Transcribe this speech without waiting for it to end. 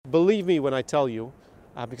believe me when I tell you,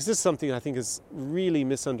 because this is something I think is really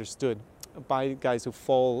misunderstood by guys who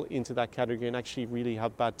fall into that category and actually really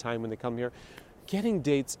have bad time when they come here. Getting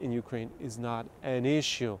dates in Ukraine is not an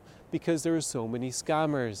issue because there are so many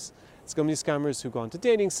scammers. So many scammers who go onto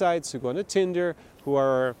dating sites, who go onto Tinder, who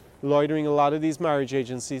are loitering a lot of these marriage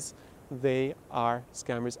agencies. They are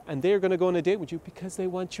scammers, and they're going to go on a date with you because they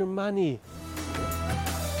want your money.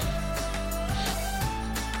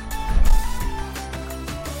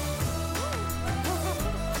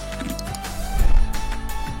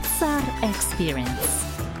 SAR Experience.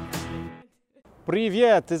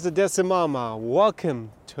 Привет, this is Odessa Mama.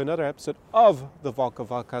 Welcome to another episode of the Volkov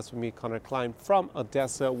Podcast with me, Connor Klein from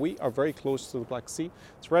Odessa. We are very close to the Black Sea.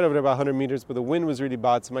 It's right over there about 100 meters, but the wind was really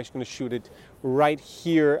bad, so I'm actually going to shoot it right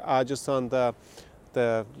here, just on the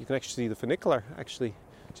you can actually see the funicular, actually,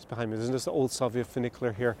 just behind me. There's this old Soviet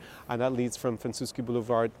funicular here, and that leads from Francusky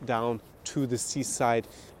Boulevard down to the seaside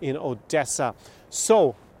in Odessa.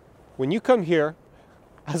 So, when you come here,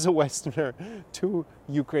 as a Westerner to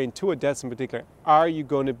Ukraine, to Odessa in particular, are you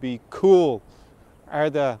going to be cool?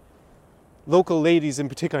 Are the local ladies in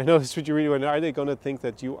particular, I know this is what you really want to know, are they going to think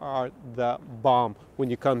that you are the bomb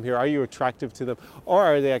when you come here? Are you attractive to them? Or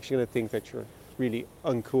are they actually going to think that you're really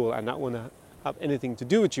uncool and not want to have anything to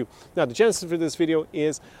do with you? Now, the genesis for this video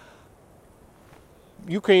is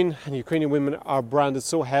Ukraine and Ukrainian women are branded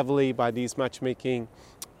so heavily by these matchmaking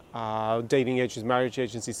dating agencies, marriage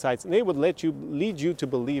agency sites, and they would lead you to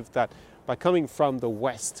believe that by coming from the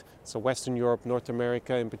West, so Western Europe, North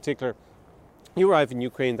America in particular, you arrive in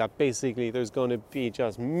Ukraine, that basically there's going to be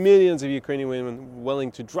just millions of Ukrainian women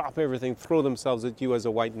willing to drop everything, throw themselves at you as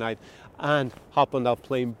a white knight, and hop on that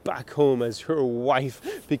plane back home as your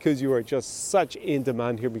wife because you are just such in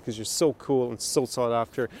demand here because you're so cool and so sought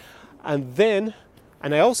after. And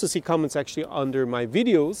I also see comments actually under my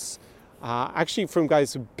videos actually from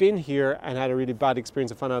guys who've been here and had a really bad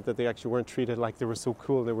experience and found out that they actually weren't treated like they were so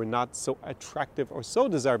cool, they were not so attractive or so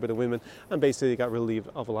desired by the women, and basically got relieved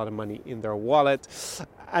of a lot of money in their wallet.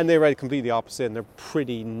 And they write completely opposite, and they're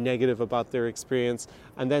pretty negative about their experience.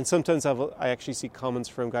 And then sometimes I actually see comments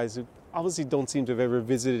from guys who obviously don't seem to have ever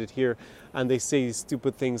visited here, and they say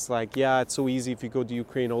stupid things like, yeah, it's so easy if you go to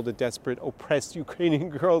Ukraine, all the desperate, oppressed Ukrainian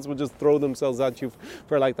girls will just throw themselves at you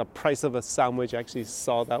for like the price of a sandwich. I actually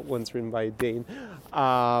saw that once written by a Dane.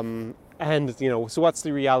 And, you know, so what's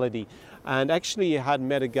the reality? And actually I had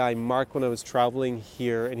met a guy, Mark, when I was traveling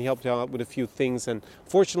here, and he helped out with a few things. And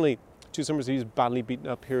fortunately, 2 summers he was badly beaten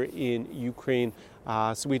up here in Ukraine.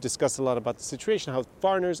 So we discussed a lot about the situation, how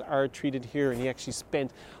foreigners are treated here, and he actually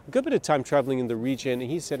spent a good bit of time traveling in the region,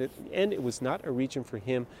 and he said at the end it was not a region for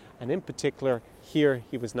him, and in particular here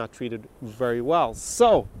he was not treated very well.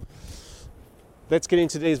 So let's get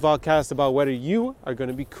into today's podcast about whether you are going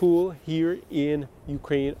to be cool here in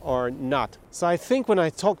Ukraine or not. So I think when I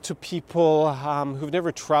talk to people who've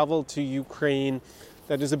never traveled to Ukraine,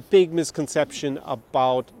 that there's a big misconception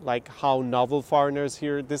about like how novel foreigners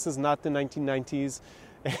here. This is not the 1990s.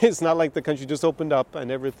 It's not like the country just opened up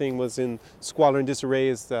and everything was in squalor and disarray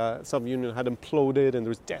as the Soviet Union had imploded and there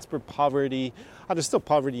was desperate poverty. There's still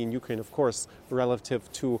poverty in Ukraine, of course,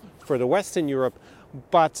 relative to further Western Europe.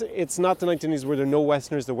 But it's not the 1990s where there are no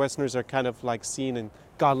Westerners. The Westerners are kind of like seen in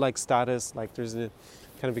godlike status. Like there's a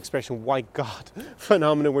kind of expression, white God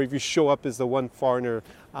phenomenon, where if you show up as the one foreigner,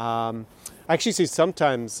 I actually see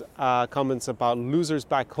sometimes comments about losers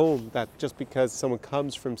back home, that just because someone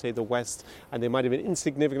comes from, say, the West and they might have been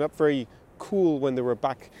insignificant, not very cool when they were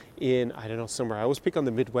back in, I don't know, somewhere. I always pick on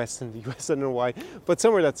the Midwest in the US, I don't know why, but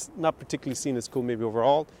somewhere that's not particularly seen as cool maybe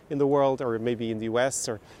overall in the world, or maybe in the US,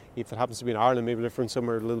 or if it happens to be in Ireland, maybe they're from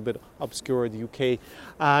somewhere a little bit obscure, the UK,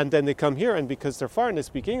 and then they come here, and because they're foreign, they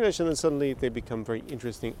speak English, and then suddenly they become very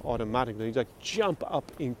interesting automatically. They like jump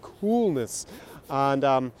up in coolness.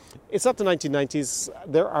 And it's not the 1990s.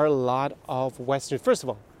 There are a lot of Westerners. First of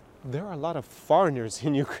all, there are a lot of foreigners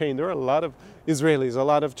in Ukraine. There are a lot of Israelis, a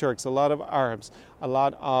lot of Turks, a lot of Arabs, a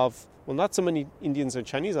lot of, well, not so many Indians or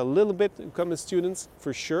Chinese, a little bit who come as students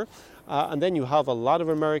for sure. And then you have a lot of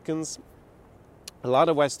Americans, a lot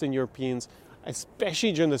of Western Europeans,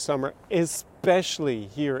 especially during the summer, especially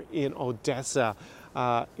here in Odessa.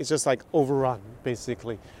 It's just like overrun,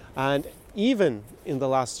 basically. And even in the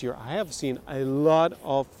last year, I have seen a lot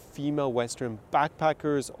of female Western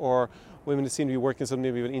backpackers or women that seem to be working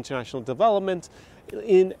something with international development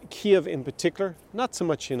in Kiev in particular, not so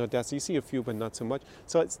much in Odessa. You see a few, but not so much.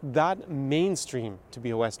 So it's that mainstream to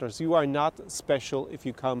be a Westerner. So you are not special if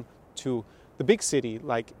you come to the big city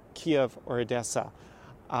like Kiev or Odessa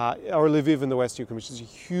or Lviv in the West Ukraine, which is a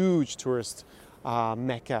huge tourist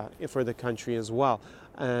mecca for the country as well.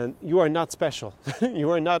 and you are not special.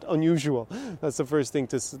 You are not unusual. That's the first thing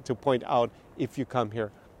to point out if you come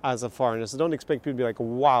here as a foreigner. So don't expect people to be like,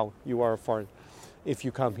 wow, you are a foreigner if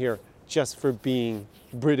you come here just for being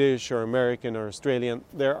British or American or Australian.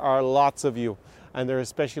 There are lots of you, and there are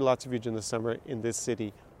especially lots of you during the summer in this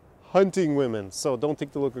city hunting women. So don't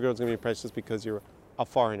think the local girls are going to be precious because you're a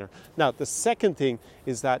foreigner. Now, the second thing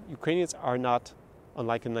is that Ukrainians are not,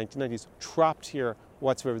 unlike in the 1990s, trapped here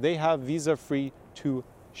whatsoever. They have visa-free to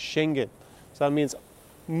Schengen. So that means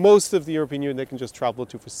most of the European Union they can just travel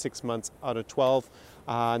to for 6 months out of 12.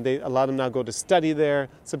 A lot of them now go to study there.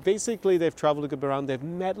 So basically they've traveled a good bit around. They've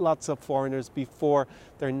met lots of foreigners before.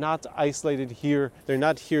 They're not isolated here. They're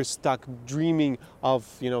not here stuck dreaming of,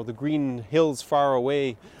 the green hills far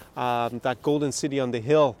away, that golden city on the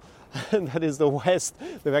hill. And that is the West.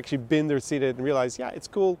 They've actually been there, seen it, and realized, yeah, it's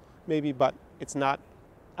cool maybe, but it's not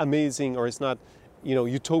amazing, or it's not,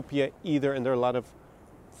 utopia either. And there are a lot of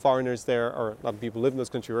foreigners there, or a lot of people live in this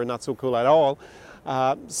country who are not so cool at all.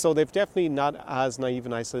 So they've definitely not as naive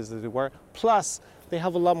and isolated as they were. Plus, they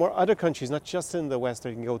have a lot more other countries, not just in the West,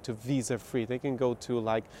 they can go to visa-free. They can go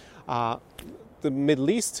to the Middle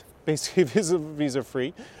East, basically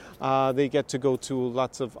visa-free. They get to go to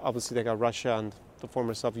lots of, obviously they got Russia and the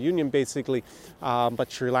former Soviet Union basically,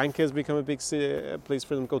 but Sri Lanka has become a big place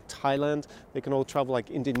for them to go. Thailand, they can all travel, like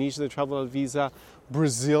Indonesia, they travel out of visa.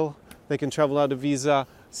 Brazil, they can travel out of visa.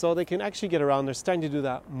 So they can actually get around. They're starting to do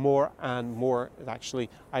that more and more, actually,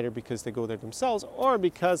 either because they go there themselves or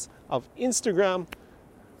because of Instagram,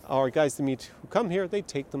 or guys they meet who come here, they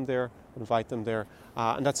take them there, invite them there.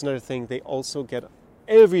 And that's another thing. They also get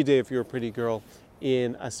every day, if you're a pretty girl,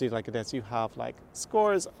 in a city like Odessa, you have like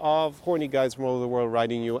scores of horny guys from all over the world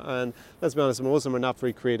writing you, and let's be honest, most of them are not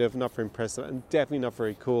very creative, not very impressive, and definitely not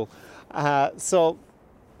very cool. So,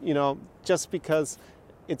 just because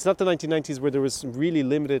it's not the 1990s where there was really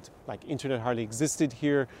limited, like internet hardly existed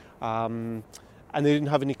here, and they didn't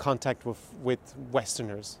have any contact with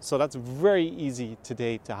Westerners. So that's very easy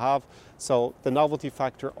today to have. So the novelty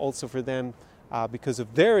factor also for them, because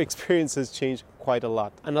of their experiences, changed quite a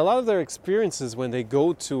lot. And a lot of their experiences when they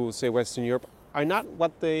go to, say, Western Europe are not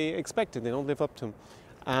what they expected. They don't live up to them.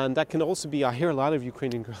 And that can also be, I hear a lot of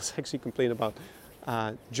Ukrainian girls actually complain about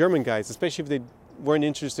German guys, especially if they weren't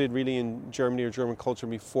interested really in Germany or German culture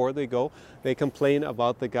before they go. They complain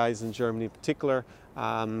about the guys in Germany in particular,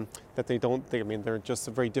 that they're just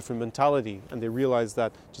a very different mentality, and they realize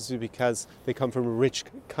that just because they come from a rich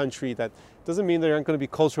country, that doesn't mean there aren't going to be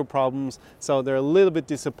cultural problems. So they're a little bit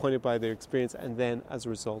disappointed by their experience, and then as a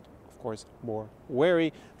result, of course, more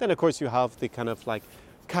wary. Then of course you have the kind of like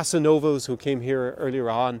Casanovas who came here earlier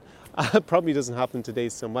on. Probably doesn't happen today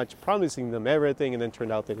so much, promising them everything, and then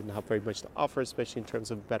turned out they didn't have very much to offer, especially in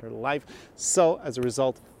terms of better life. So as a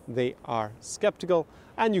result, they are skeptical,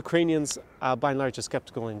 and Ukrainians by and large are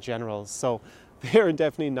skeptical in general. So they're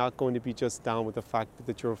definitely not going to be just down with the fact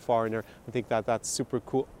that you're a foreigner and think that that's super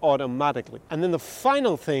cool automatically. And then the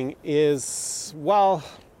final thing is, well,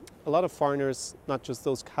 a lot of foreigners, not just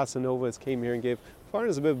those Casanovas, came here and gave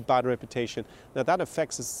foreigners a bit of a bad reputation. Now that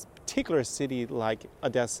affects us particular city like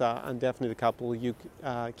Odessa, and definitely the capital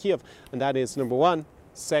Kiev, and that is, number one,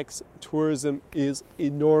 sex tourism is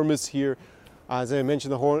enormous here. As I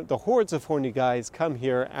mentioned, the hordes of horny guys come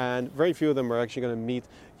here, and very few of them are actually going to meet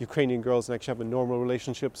Ukrainian girls and actually have a normal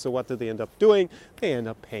relationship. So what do they end up doing? They end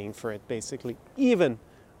up paying for it, basically. Even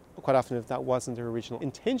quite often, if that wasn't their original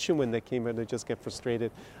intention when they came here, they just get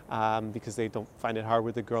frustrated because they don't find it hard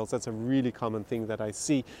with the girls. That's a really common thing that I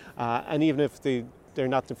see. And even if they're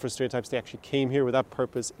not the frustrated types, they actually came here with that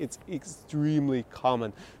purpose, it's extremely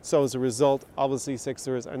common. So as a result, obviously sex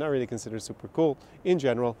tourists are not really considered super cool in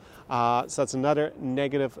general. So that's another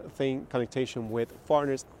negative thing, connotation with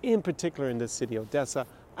foreigners, in particular in this city, Odessa.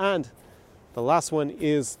 And the last one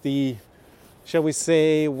is the, shall we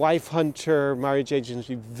say, wife hunter, marriage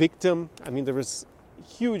agency victim. I mean, there was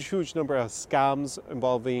huge number of scams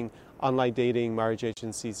involving online dating, marriage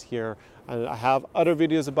agencies here. And I have other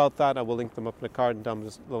videos about that. I will link them up in the card and down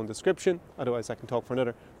below in the description. Otherwise, I can talk for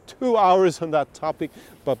another 2 hours on that topic.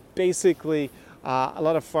 But basically, a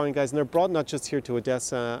lot of foreign guys, and they're brought not just here to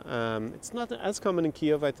Odessa. It's not as common in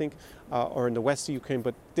Kiev, I think, or in the west of Ukraine,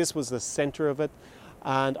 but this was the center of it.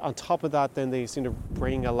 And on top of that, then they seem to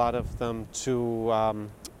bring a lot of them to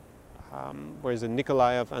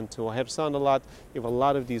Nikolaev and to Kherson a lot. You have a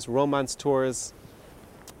lot of these romance tours.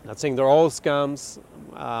 Not saying they're all scams.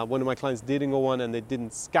 One of my clients did go on and they didn't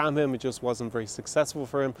scam him. It just wasn't very successful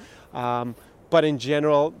for him. But in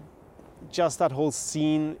general, just that whole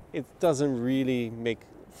scene, it doesn't really make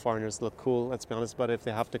foreigners look cool, let's be honest. But if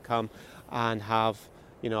they have to come and have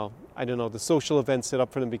I don't know, the social events set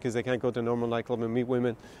up for them because they can't go to a normal nightclub and meet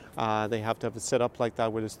women. They have to have it set up like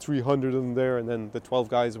that where there's 300 of them there, and then the 12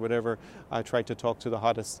 guys or whatever try to talk to the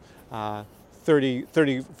hottest 30,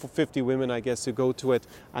 50 women, I guess, who go to it.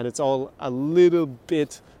 And it's all a little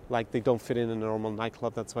bit like they don't fit in a normal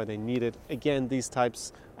nightclub. That's why they need it. Again, these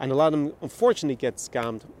types, and a lot of them unfortunately get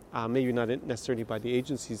scammed, maybe not necessarily by the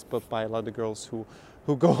agencies, but by a lot of girls who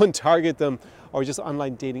go and target them, or just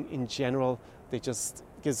online dating in general. They just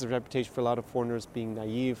gives a reputation for a lot of foreigners being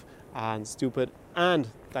naive and stupid, and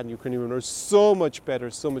that Ukrainian women are so much better,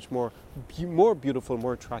 so much more beautiful,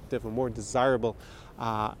 more attractive, and more desirable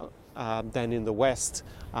than in the West,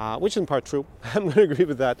 which is in part true. I'm going to agree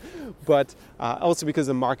with that, but also because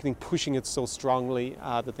of marketing pushing it so strongly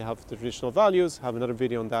that they have the traditional values. Have another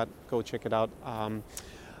video on that. Go check it out.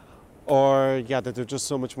 That they're just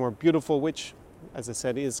so much more beautiful, which, as I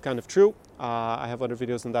said, is kind of true. I have other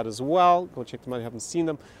videos on that as well. Go check them out if you haven't seen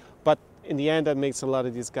them. But in the end, that makes a lot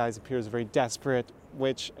of these guys appear as very desperate,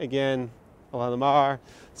 which, again, a lot of them are.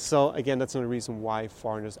 So, again, that's another reason why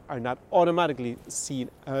foreigners are not automatically seen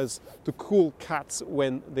as the cool cats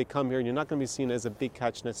when they come here. And you're not going to be seen as a big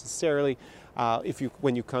catch necessarily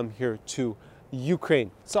when you come here to Ukraine.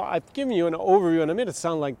 So I've given you an overview, and I made it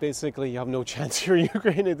sound like basically you have no chance here in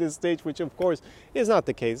Ukraine at this stage, which of course is not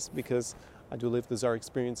the case, because I do live the Czar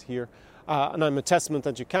experience here. And I'm a testament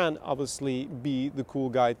that you can obviously be the cool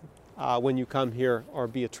guy when you come here, or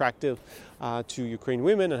be attractive to Ukrainian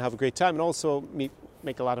women and have a great time, and also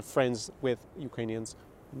make a lot of friends with Ukrainian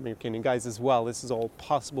guys as well. This is all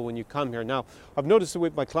possible when you come here. Now, I've noticed it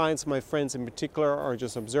with my clients, my friends in particular, are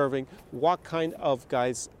just observing what kind of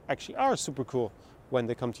guys actually are super cool when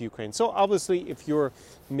they come to Ukraine. So obviously, if you're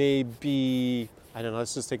maybe, I don't know,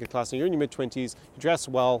 let's just take a class, you're in your mid-20s, you dress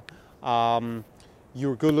well,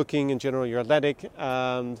 you're good looking in general, you're athletic,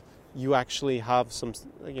 and you actually have some,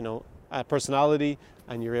 personality,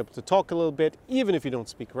 and you're able to talk a little bit, even if you don't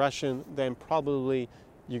speak Russian, then probably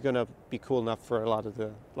you're going to be cool enough for a lot of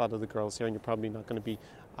the girls here, and you're probably not going to be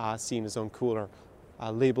seen as uncool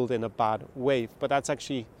or labeled in a bad way. But that's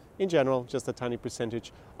actually, in general, just a tiny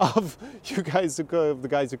percentage of the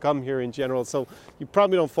guys who come here in general. So you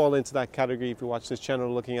probably don't fall into that category if you watch this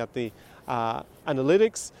channel looking at the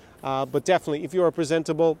analytics. But definitely, if you are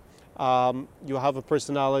presentable, you have a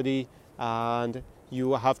personality, and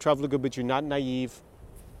you have traveled good, but you're not naive,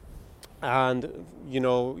 and you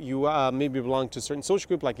maybe belong to a certain social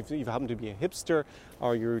group, like if you happen to be a hipster,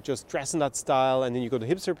 or you're just dressed in that style, and then you go to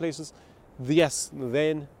hipster places, yes,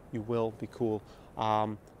 then you will be cool.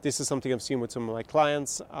 This is something I've seen with some of my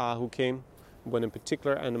clients who came, one in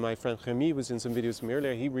particular, and my friend Remy was in some videos from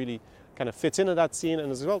earlier. He really kind of fits into that scene,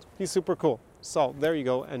 and as well, he's super cool. So there you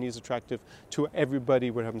go, and he's attractive to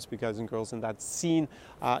everybody. What happens to be guys and girls in that scene,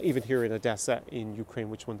 even here in Odessa in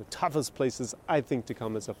Ukraine, which is one of the toughest places, I think, to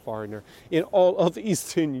come as a foreigner in all of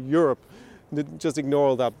Eastern Europe. Just ignore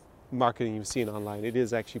all that marketing you've seen online. It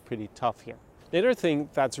is actually pretty tough here. The other thing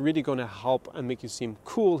that's really going to help and make you seem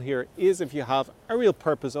cool here is if you have a real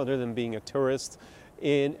purpose other than being a tourist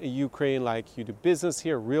in Ukraine, like you do business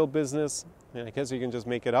here, real business. And I guess you can just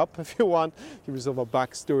make it up if you want, give yourself a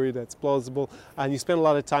backstory that's plausible, and you spend a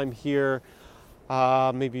lot of time here.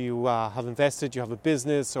 Maybe you have invested, you have a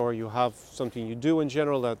business, or you have something you do in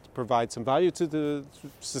general that provides some value to the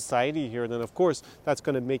society here. Then of course it's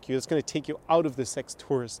going to take you out of the sex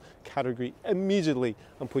tourist category immediately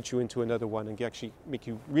and put you into another one, and actually make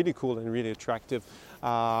you really cool and really attractive.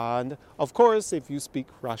 And of course, if you speak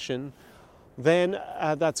Russian, then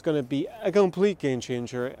that's going to be a complete game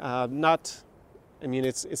changer. It's not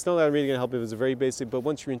that really going to help if it's very basic, but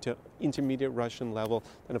once you're into intermediate Russian level,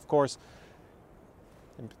 then of course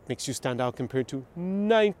it makes you stand out compared to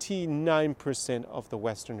 99% of the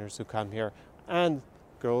Westerners who come here. And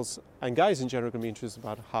girls and guys in general are going to be interested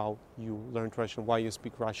about how you learned Russian, why you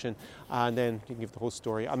speak Russian, and then you can give the whole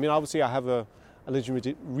story. I mean, obviously I have a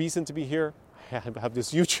legitimate reason to be here. I have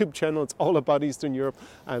this YouTube channel, it's all about Eastern Europe,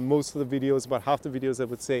 and most of the videos, about half the videos I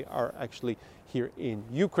would say, are actually here in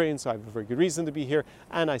Ukraine, so I have a very good reason to be here,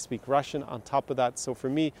 and I speak Russian on top of that. So for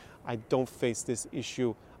me, I don't face this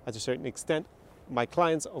issue at a certain extent. My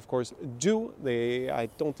clients, of course, do. I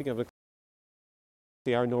don't think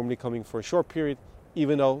they are normally coming for a short period,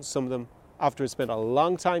 even though some of them, after spent a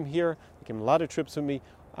long time here, they came a lot of trips with me,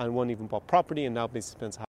 and one even bought property, and now basically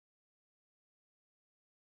spends half.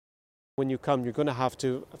 When you come, you're going to have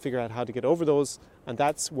to figure out how to get over those, and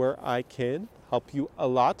that's where I can help you a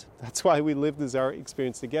lot. That's why we live the Czar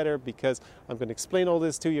experience together, because I'm going to explain all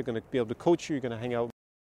this to you. You're going to be able to coach you. You're going to hang out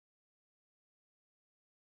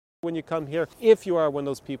when you come here. If you are one of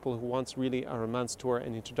those people who wants really a romance tour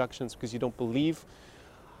and introductions because you don't believe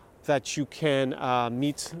that you can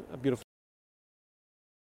meet a beautiful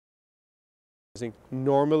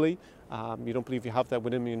normally. You don't believe you have that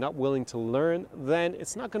within you, you're not willing to learn, then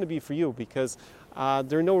it's not going to be for you, because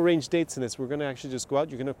there are no arranged dates in this. We're going to actually just go out.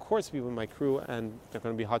 You're going to, of course, be with my crew, and there are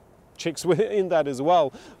going to be hot chicks in that as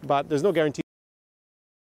well, but there's no guarantee.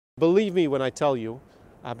 Believe me when I tell you,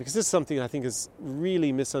 because this is something I think is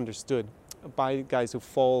really misunderstood by guys who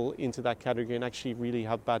fall into that category and actually really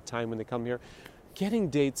have bad time when they come here. Getting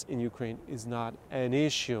dates in Ukraine is not an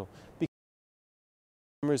issue.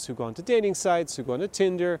 Who go onto dating sites, who go onto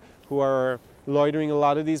Tinder, who are loitering a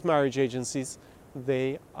lot of these marriage agencies,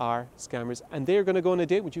 they are scammers, and they're going to go on a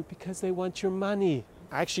date with you because they want your money.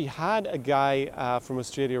 I actually had a guy from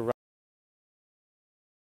Australia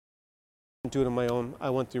do it on my own.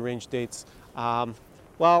 I want to arrange dates.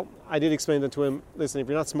 Well, I did explain that to him. Listen, if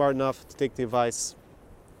you're not smart enough to take the advice,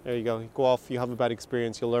 there you go. You go off, you have a bad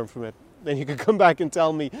experience, you'll learn from it. Then you can come back and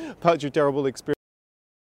tell me about your terrible experience.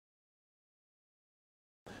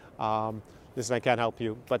 Listen, I can't help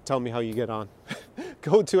you, but tell me how you get on.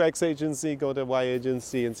 Go to X agency, go to Y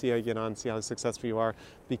agency, and see how you get on, see how successful you are,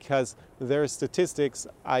 because their statistics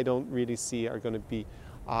I don't really see are going to be.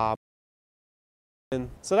 And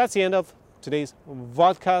so that's the end of today's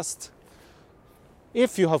vodcast.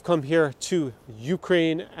 If you have come here to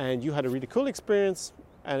Ukraine and you had a really cool experience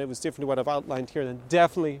and it was different to what I've outlined here, then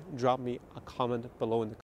definitely drop me a comment below in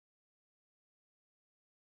the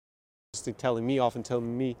comments, telling me off and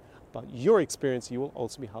telling me about your experience. You will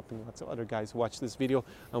also be helping lots of other guys who watch this video.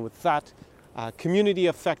 And with that, community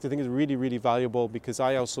effect I think is really, really valuable, because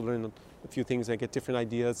I also learn a few things. I get different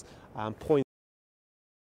ideas, points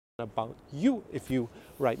about you if you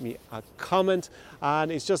write me a comment,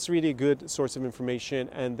 and it's just really a good source of information.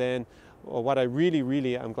 And then what I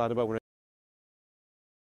really am glad about when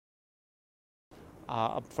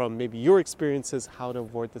from maybe your experiences, how to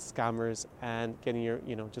avoid the scammers and getting your,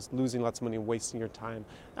 just losing lots of money and wasting your time,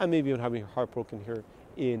 and maybe even having your heart broken here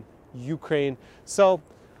in Ukraine. So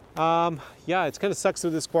yeah, it kind of sucks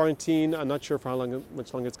with this quarantine. I'm not sure for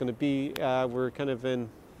much longer it's going to be. We're kind of in,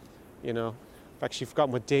 I've actually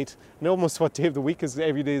forgotten what date, and almost what day of the week, because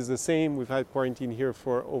every day is the same. We've had quarantine here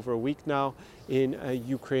for over a week now in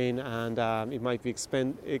Ukraine, and it might be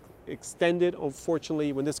extended.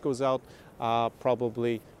 Unfortunately, when this goes out,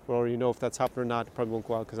 probably we'll already know if that's happened or not. It probably won't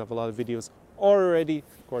go out because I have a lot of videos already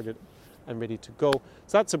recorded and ready to go.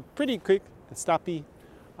 So that's a pretty quick and snappy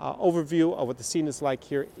overview of what the scene is like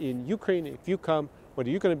here in Ukraine. If you come, whether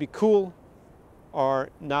you're going to be cool or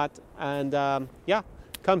not, and yeah,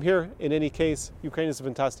 come here. In any case, Ukraine is a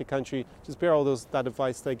fantastic country. Just bear all that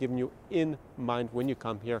advice that I've given you in mind when you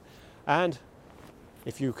come here. And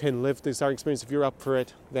if you can live this art experience, if you're up for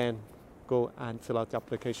it, then go and fill out the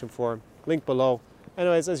application form. Link below.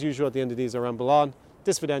 Anyways, as usual, at the end of these, around Balon,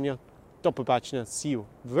 do svidaniya, do pobачення. See you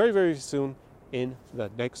very, very soon in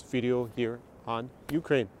the next video here on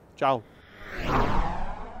Ukraine. Ciao.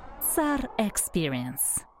 SAR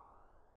Experience.